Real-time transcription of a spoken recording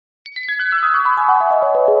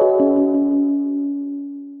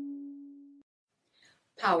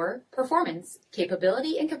Power, performance,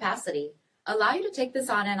 capability, and capacity allow you to take this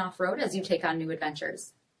on and off-road as you take on new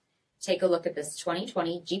adventures. Take a look at this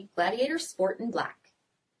 2020 Jeep Gladiator Sport in black.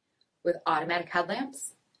 With automatic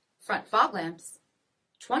headlamps, front fog lamps,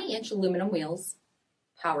 20-inch aluminum wheels,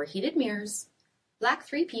 power heated mirrors, black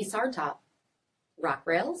 3-piece hardtop, rock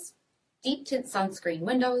rails, deep tint sunscreen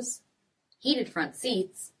windows, heated front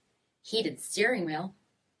seats, heated steering wheel,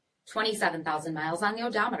 27,000 miles on the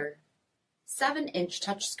odometer, 7-inch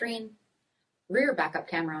touchscreen, rear backup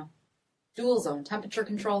camera, dual zone temperature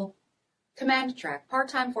control, command track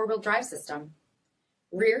part-time 4-wheel drive system,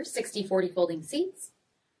 rear 60/40 folding seats,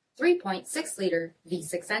 3.6-liter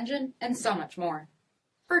V6 engine, and so much more.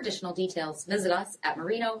 For additional details, visit us at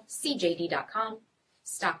marinocjd.com,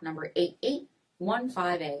 stock number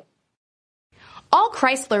 8815A. All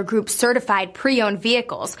Chrysler Group certified pre-owned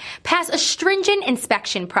vehicles pass a stringent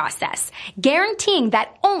inspection process, guaranteeing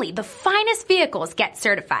that only the finest vehicles get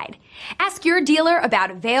certified. Ask your dealer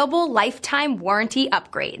about available lifetime warranty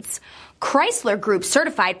upgrades. Chrysler Group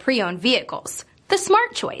certified pre-owned vehicles, the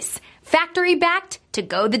smart choice, factory backed to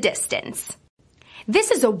go the distance.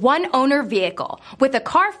 This is a one-owner vehicle with a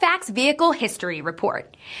CARFAX vehicle history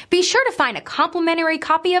report. Be sure to find a complimentary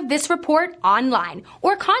copy of this report online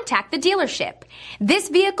or contact the dealership. This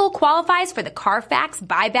vehicle qualifies for the CARFAX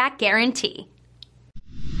buyback guarantee.